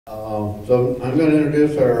So I'm going to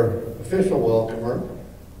introduce our official welcomer.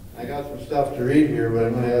 I got some stuff to read here, but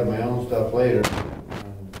I'm going to add my own stuff later.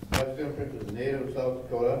 Jeff Zimprich is a native of South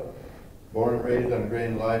Dakota, born and raised on a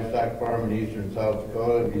grain and livestock farm in eastern South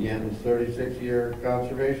Dakota, and began his 36-year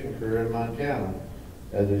conservation career in Montana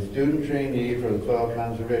as a student trainee for the Soil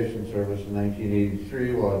Conservation Service in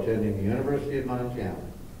 1983 while attending the University of Montana.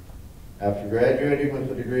 After graduating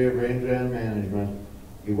with a degree of rangeland management,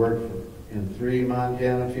 he worked in 3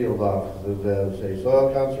 Montana field offices as a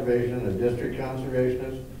soil conservation, a district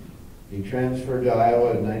conservationist. He transferred to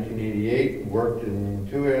Iowa in 1988, worked in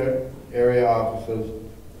 2 area offices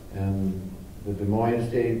and the Des Moines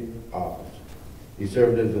State Office. He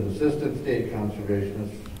served as an assistant state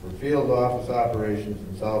conservationist for field office operations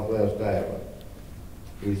in southwest Iowa.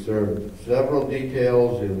 He served several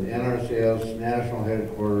details in NRCS national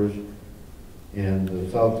headquarters and the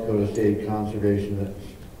South Dakota State Conservation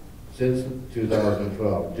since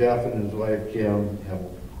 2012. Jeff and his wife Kim have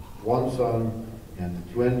 1 son and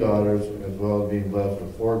 2 twin daughters, as well as being blessed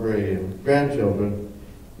with 4 grandchildren.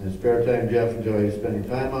 In his spare time, Jeff enjoys spending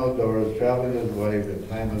time outdoors, traveling with his wife, and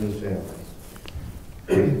time with his family.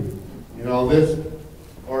 You know, this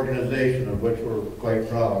organization, of which we're quite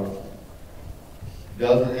proud,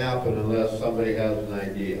 doesn't happen unless somebody has an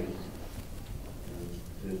idea.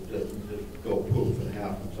 It doesn't just go poof and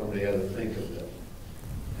happen. Somebody has to think of this.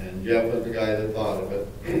 And Jeff was the guy that thought of it.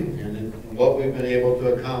 And what we've been able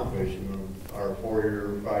to accomplish in our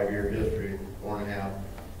 4-year, 5-year history,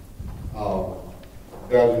 4.5,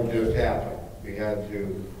 doesn't just happen. We had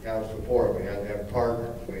to have support. We had to have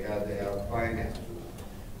partners. We had to have finances.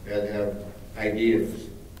 We had to have ideas.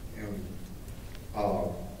 And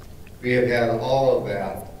we have had all of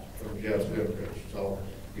that from Jeff Zimprich. So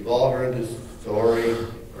you've all heard this story or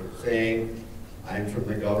saying, I'm from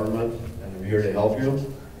the government and I'm here to help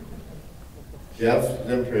you. Jeff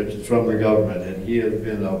Zimprich is from the government, and he has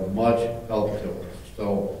been of much help to us.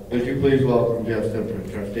 So, would you please welcome Jeff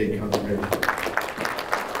Zimprich, our state conservation.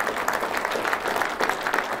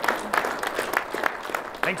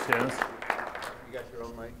 Thanks, Dennis. You got your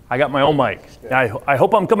own mic? I got my own mic. I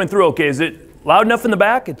hope I'm coming through okay. Is it loud enough in the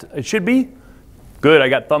back? It should be? Good, I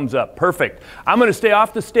got thumbs up. Perfect. I'm going to stay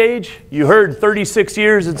off the stage. You heard 36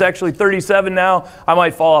 years. It's actually 37 now. I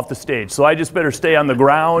might fall off the stage, so I just better stay on the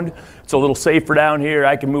ground. It's a little safer down here.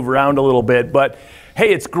 I can move around a little bit. But,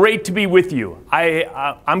 hey, it's great to be with you.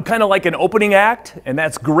 I'm kind of like an opening act, and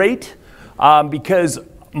that's great because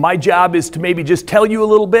my job is to maybe just tell you a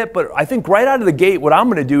little bit, but I think right out of the gate what I'm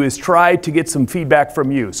going to do is try to get some feedback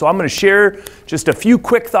from you. So I'm going to share just a few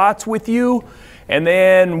quick thoughts with you, and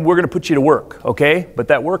then we're going to put you to work, okay? But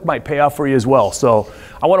that work might pay off for you as well. So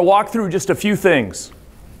I want to walk through just a few things.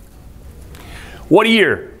 What a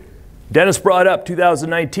year. Dennis brought up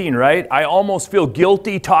 2019, right? I almost feel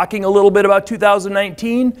guilty talking a little bit about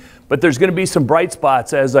 2019, but there's going to be some bright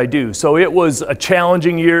spots as I do. So it was a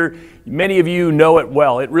challenging year. Many of you know it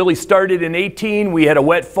well. It really started in 18. We had a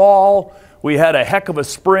wet fall. We had a heck of a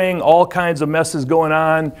spring, all kinds of messes going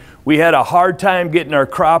on. We had a hard time getting our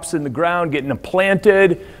crops in the ground, getting them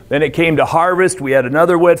planted. Then it came to harvest. We had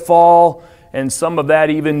another wet fall, and some of that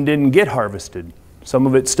even didn't get harvested. Some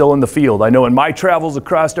of it's still in the field. I know in my travels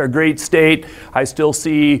across our great state, I still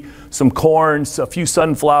see some corn, a few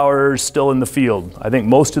sunflowers still in the field. I think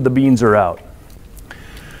most of the beans are out.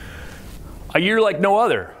 A year like no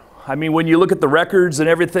other. I mean, when you look at the records and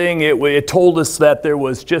everything, it told us that there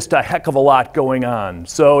was just a heck of a lot going on.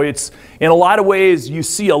 So it's, in a lot of ways, you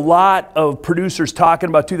see a lot of producers talking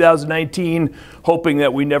about 2019, hoping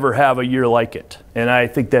that we never have a year like it. And I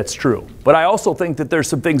think that's true. But I also think that there's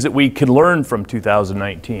some things that we can learn from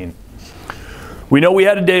 2019. We know we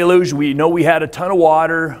had a deluge. We know we had a ton of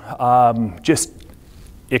water, just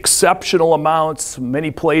exceptional amounts,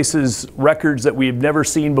 many places, records that we've never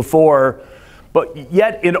seen before. But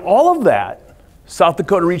yet, in all of that, South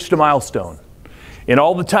Dakota reached a milestone. In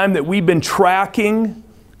all the time that we've been tracking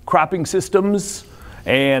cropping systems,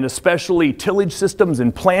 and especially tillage systems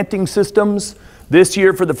and planting systems, this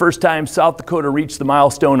year, for the first time, South Dakota reached the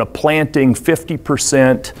milestone of planting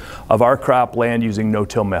 50% of our crop land using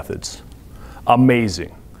no-till methods.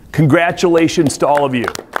 Amazing. Congratulations to all of you.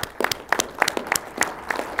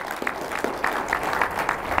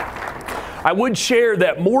 I would share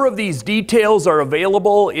that more of these details are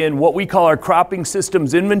available in what we call our cropping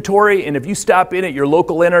systems inventory, and if you stop in at your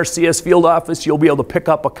local NRCS field office, you'll be able to pick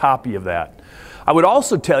up a copy of that. I would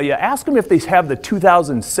also tell you, ask them if they have the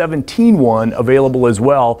 2017 one available as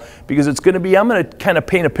well, because it's going to be, I'm going to kind of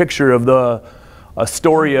paint a picture of a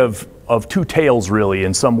story of two tales, really,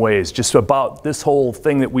 in some ways, just about this whole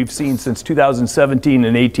thing that we've seen since 2017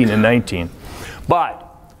 and 18 and 19. But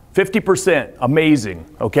 50%, amazing,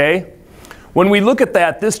 okay? When we look at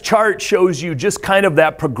that, this chart shows you just kind of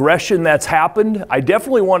that progression that's happened. I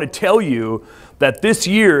definitely want to tell you that this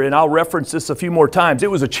year, and I'll reference this a few more times,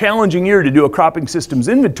 it was a challenging year to do a cropping systems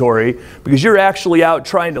inventory because you're actually out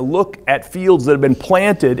trying to look at fields that have been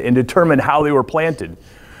planted and determine how they were planted.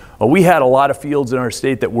 Well, we had a lot of fields in our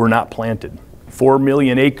state that were not planted. 4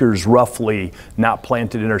 million acres roughly not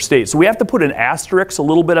planted in our state. So we have to put an asterisk a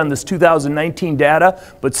little bit on this 2019 data,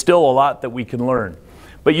 but still a lot that we can learn.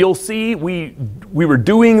 But you'll see we were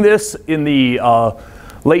doing this in the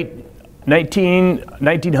late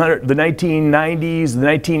 1900, the 1990s, the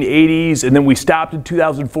 1980s, and then we stopped in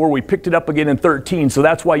 2004. We picked it up again in 13, so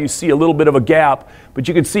that's why you see a little bit of a gap. But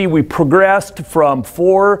you can see we progressed from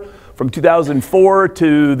 2004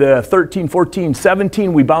 to the 13, 14,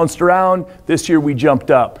 17, we bounced around. This year we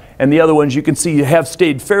jumped up. And the other ones you can see have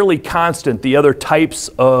stayed fairly constant, the other types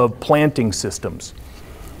of planting systems.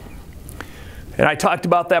 And I talked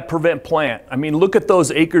about that prevent plant. I mean, look at those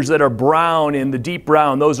acres that are brown in the deep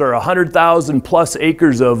brown. Those are 100,000 plus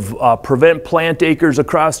acres of prevent plant acres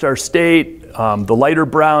across our state. The lighter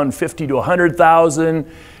brown, 50 to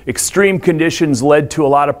 100,000. Extreme conditions led to a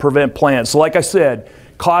lot of prevent plants. So like I said,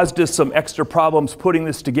 caused us some extra problems putting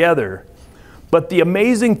this together. But the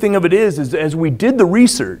amazing thing of it is as we did the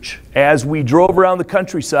research, as we drove around the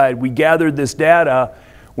countryside, we gathered this data.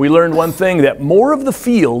 We learned one thing, that more of the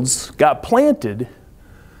fields got planted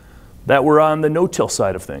that were on the no-till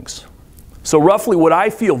side of things. So roughly what I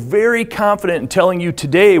feel very confident in telling you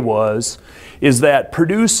today is that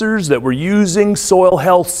producers that were using soil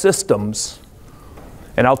health systems,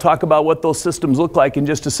 and I'll talk about what those systems look like in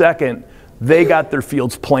just a second, they got their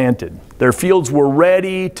fields planted. Their fields were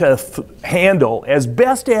ready to handle as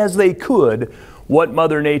best as they could what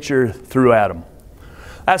Mother Nature threw at them.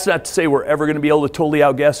 That's not to say we're ever going to be able to totally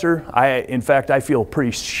outguess her. In fact, I feel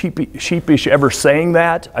pretty sheepish ever saying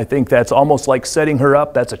that. I think that's almost like setting her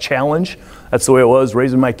up. That's a challenge. That's the way it was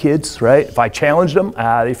raising my kids, right? If I challenged them,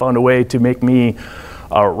 they found a way to make me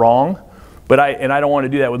wrong. And I don't want to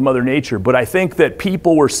do that with Mother Nature. But I think that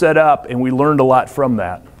people were set up, and we learned a lot from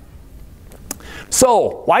that.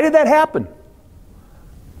 So, why did that happen?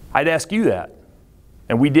 I'd ask you that.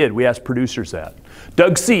 And we did. We asked producers that.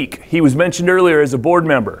 Doug Seek, he was mentioned earlier as a board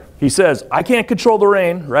member. He says, I can't control the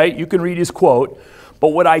rain, right? You can read his quote. But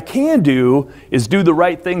what I can do is do the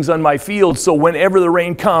right things on my field so whenever the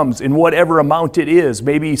rain comes, in whatever amount it is,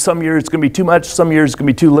 maybe some years it's going to be too much, some years it's going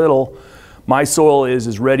to be too little, my soil is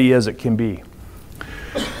as ready as it can be.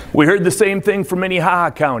 We heard the same thing from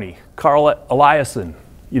Minnehaha County, Carl Eliason.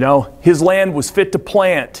 You know, his land was fit to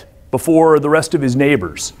plant before the rest of his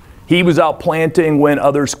neighbors. He was out planting when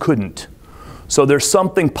others couldn't. So there's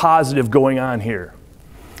something positive going on here.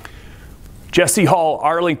 Jesse Hall,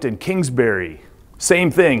 Arlington, Kingsbury, same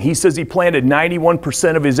thing. He says he planted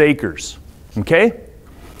 91% of his acres. Okay?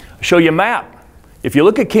 I'll show you a map. If you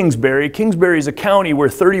look at Kingsbury, Kingsbury is a county where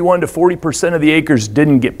 31 to 40% of the acres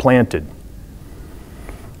didn't get planted.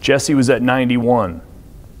 Jesse was at 91.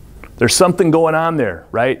 There's something going on there,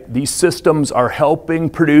 right? These systems are helping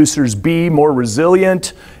producers be more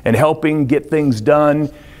resilient and helping get things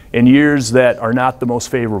done in years that are not the most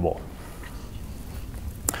favorable.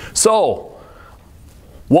 So,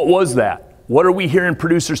 what was that? What are we hearing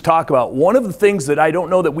producers talk about? One of the things that I don't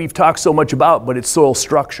know that we've talked so much about, but it's soil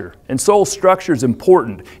structure. And soil structure is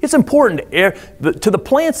important. It's important to the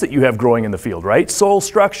plants that you have growing in the field, right? Soil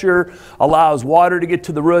structure allows water to get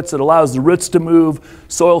to the roots. It allows the roots to move.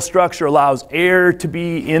 Soil structure allows air to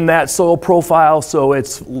be in that soil profile, so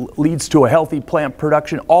it leads to a healthy plant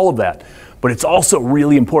production, all of that. But it's also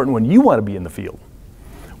really important when you want to be in the field.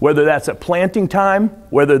 Whether that's at planting time,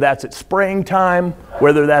 whether that's at spraying time,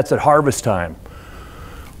 whether that's at harvest time.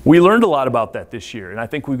 We learned a lot about that this year, and I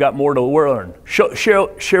think we've got more to learn.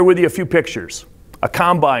 Share with you a few pictures. A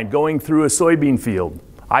combine going through a soybean field.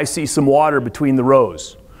 I see some water between the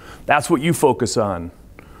rows. That's what you focus on.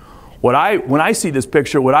 When I see this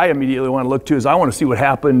picture, what I immediately want to look to is I want to see what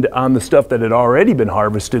happened on the stuff that had already been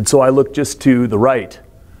harvested, so I look just to the right.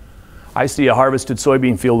 I see a harvested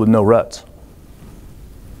soybean field with no ruts.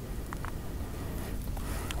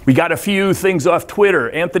 We got a few things off Twitter.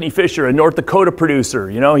 Anthony Fisher, a North Dakota producer,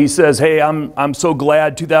 you know, he says, hey, I'm so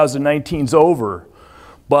glad 2019's over.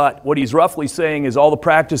 But what he's roughly saying is all the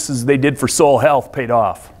practices they did for soil health paid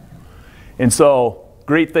off. And so,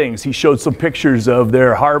 great things. He showed some pictures of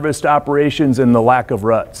their harvest operations and the lack of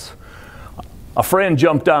ruts. A friend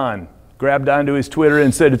jumped on, grabbed onto his Twitter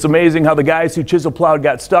and said, it's amazing how the guys who chisel plowed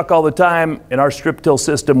got stuck all the time. In our strip till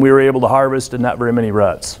system, we were able to harvest and not very many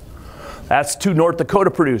ruts. That's two North Dakota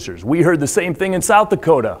producers. We heard the same thing in South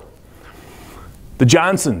Dakota. The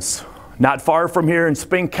Johnsons, not far from here in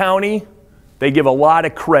Spink County, they give a lot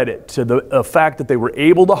of credit to the fact that they were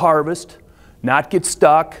able to harvest, not get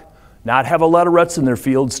stuck, not have a lot of ruts in their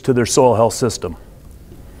fields, to their soil health system.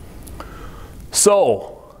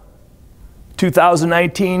 So,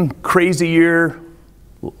 2019, crazy year.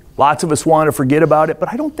 Lots of us want to forget about it,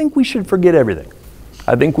 but I don't think we should forget everything.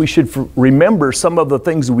 I think we should remember some of the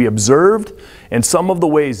things we observed and some of the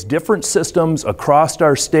ways different systems across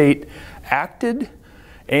our state acted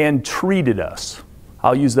and treated us.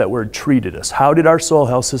 I'll use that word, treated us. How did our soil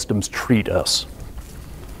health systems treat us?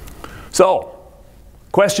 So,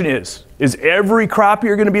 question is every crop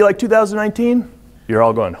year going to be like 2019? You're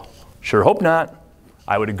all going, sure hope not.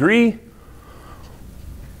 I would agree.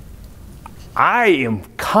 I am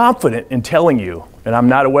confident in telling you, and I'm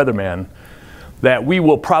not a weatherman, that we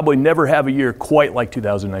will probably never have a year quite like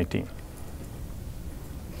 2019.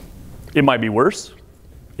 It might be worse.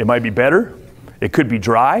 It might be better. It could be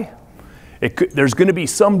dry. There's going to be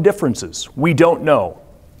some differences. We don't know.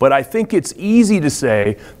 But I think it's easy to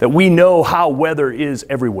say that we know how weather is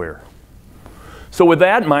everywhere. So with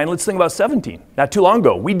that in mind, let's think about 17. Not too long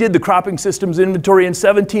ago, we did the cropping systems inventory in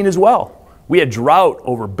 17 as well. We had drought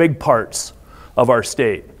over big parts of our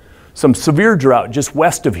state. Some severe drought just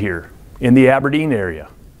west of here in the Aberdeen area,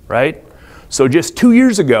 right? So just 2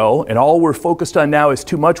 years ago, and all we're focused on now is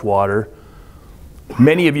too much water,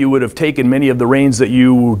 many of you would have taken many of the rains that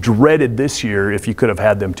you dreaded this year if you could have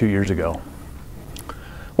had them 2 years ago.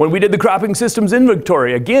 When we did the cropping systems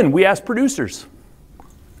inventory, again, we asked producers,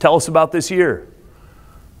 tell us about this year.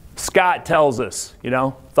 Scott tells us,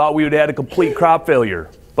 thought we would have had a complete crop failure,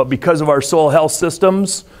 but because of our soil health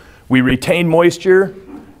systems, we retained moisture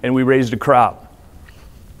and we raised a crop.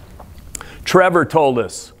 Trevor told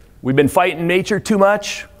us, we've been fighting nature too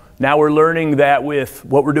much. Now we're learning that with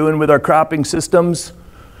what we're doing with our cropping systems,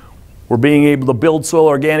 we're being able to build soil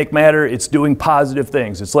organic matter. It's doing positive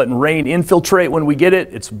things. It's letting rain infiltrate when we get it.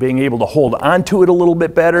 It's being able to hold onto it a little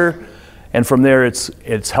bit better. And from there,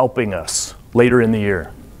 it's helping us later in the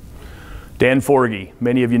year. Dan Forgy,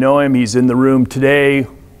 many of you know him. He's in the room today.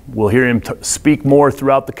 We'll hear him speak more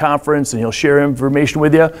throughout the conference, and he'll share information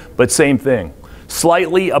with you. But same thing.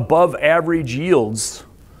 Slightly above average yields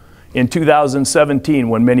in 2017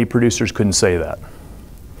 when many producers couldn't say that.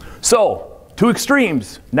 So, two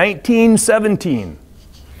extremes, 1917.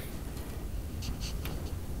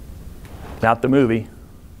 Not the movie,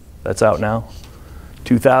 that's out now.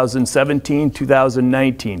 2017,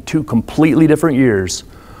 2019, two completely different years,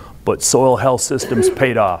 but soil health systems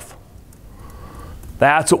paid off.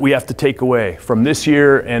 That's what we have to take away from this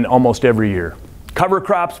year and almost every year. Cover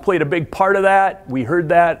crops played a big part of that. We heard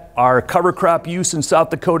that. Our cover crop use in South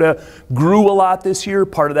Dakota grew a lot this year.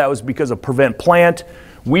 Part of that was because of Prevent Plant.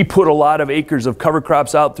 We put a lot of acres of cover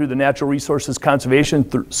crops out through the Natural Resources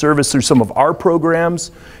Conservation Service through some of our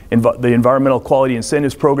programs. The Environmental Quality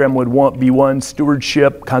Incentives Program would be one.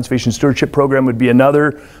 Stewardship, Conservation Stewardship Program would be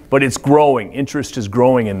another. But it's growing. Interest is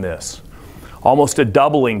growing in this. Almost a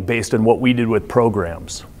doubling based on what we did with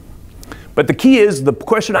programs. But the key is, the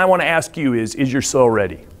question I want to ask you is your soil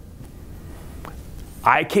ready?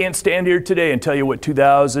 I can't stand here today and tell you what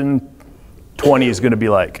 2020 is going to be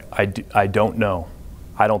like. I don't know.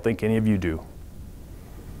 I don't think any of you do.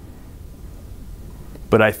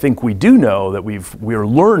 But I think we do know that we're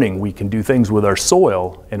learning we can do things with our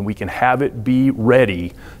soil and we can have it be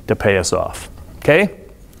ready to pay us off. Okay?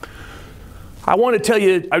 I want to tell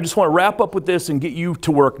you, I just want to wrap up with this and get you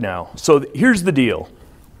to work now. So here's the deal.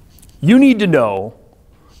 You need to know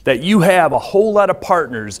that you have a whole lot of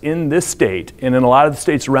partners in this state and in a lot of the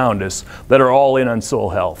states around us that are all in on soil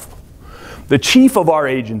health. The chief of our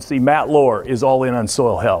agency, Matt Lohr, is all in on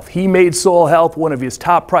soil health. He made soil health one of his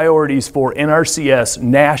top priorities for NRCS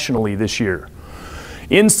nationally this year.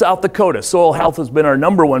 In South Dakota, soil health has been our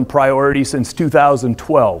 #1 priority since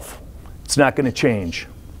 2012. It's not going to change.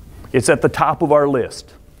 It's at the top of our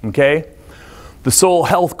list, okay? The Soil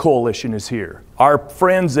Health Coalition is here. Our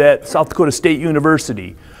friends at South Dakota State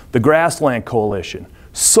University, the Grassland Coalition,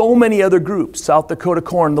 so many other groups, South Dakota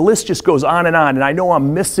Corn, the list just goes on, and I know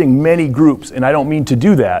I'm missing many groups, and I don't mean to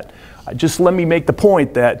do that. Just let me make the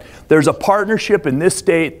point that there's a partnership in this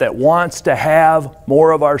state that wants to have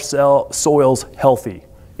more of our soils healthy.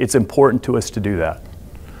 It's important to us to do that.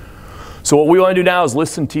 So what we want to do now is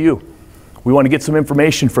listen to you. We want to get some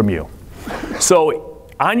information from you. So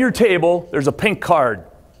on your table, there's a pink card.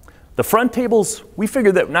 The front tables, we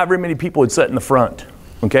figured that not very many people would sit in the front,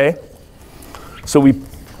 okay? So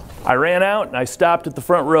I ran out and I stopped at the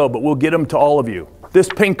front row, but we'll get them to all of you. This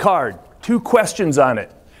pink card, 2 questions on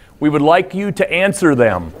it. We would like you to answer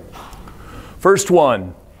them. First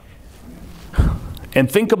one, And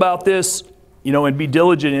think about this, you know, and be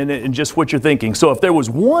diligent in it and just what you're thinking. So if there was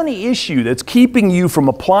one issue that's keeping you from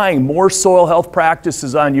applying more soil health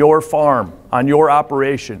practices on your farm, on your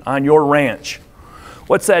operation, on your ranch,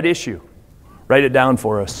 what's that issue? Write it down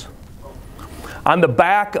for us. On the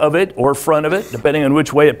back of it or front of it, depending on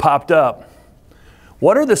which way it popped up,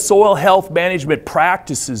 what are the soil health management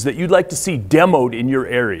practices that you'd like to see demoed in your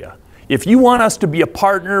area? If you want us to be a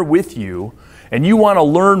partner with you and you want to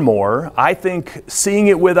learn more, I think seeing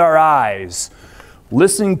it with our eyes,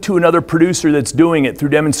 listening to another producer that's doing it through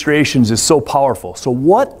demonstrations is so powerful. So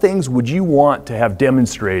what things would you want to have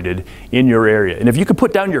demonstrated in your area? And if you could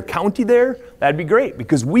put down your county there, that'd be great,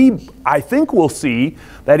 because I think we'll see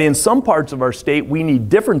that in some parts of our state we need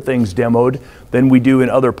different things demoed than we do in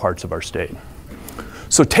other parts of our state.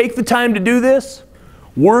 So take the time to do this.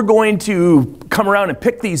 We're going to come around and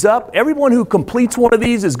pick these up. Everyone who completes one of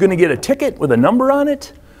these is going to get a ticket with a number on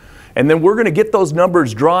it. And then we're going to get those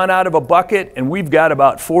numbers drawn out of a bucket, and we've got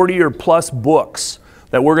about 40 or plus books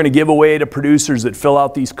that we're going to give away to producers that fill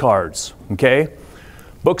out these cards, okay?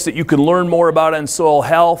 Books that you can learn more about on soil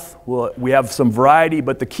health. We have some variety,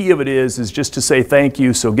 but the key of it is just to say thank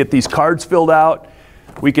you. So get these cards filled out.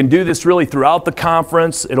 We can do this really throughout the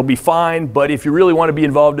conference. It'll be fine, but if you really want to be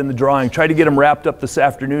involved in the drawing, try to get them wrapped up this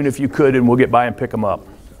afternoon if you could, and we'll get by and pick them up.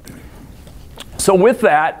 So with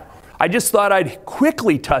that, I just thought I'd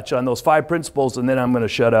quickly touch on those 5 principles, and then I'm going to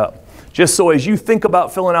shut up. Just so as you think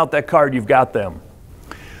about filling out that card, you've got them.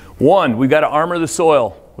 1, we've got to armor the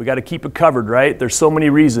soil. We got to keep it covered, right? There's so many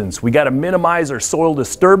reasons. We got to minimize our soil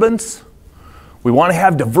disturbance. We want to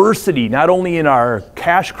have diversity, not only in our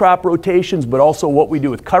cash crop rotations, but also what we do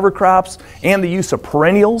with cover crops, and the use of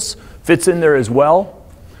perennials fits in there as well.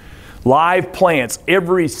 Live plants.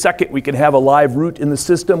 Every second we can have a live root in the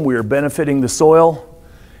system, we are benefiting the soil.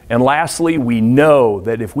 And lastly, we know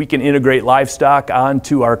that if we can integrate livestock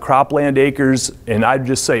onto our cropland acres, and I'd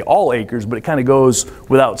just say all acres, but it kind of goes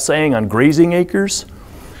without saying on grazing acres,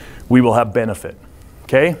 we will have benefit,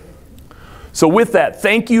 okay? So with that,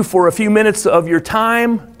 thank you for a few minutes of your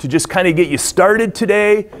time to just kind of get you started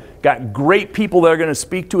today. Got great people that are going to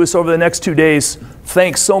speak to us over the next 2 days.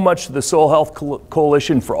 Thanks so much to the Soil Health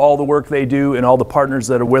Coalition for all the work they do and all the partners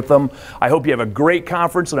that are with them. I hope you have a great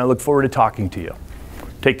conference, and I look forward to talking to you.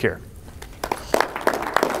 Take care.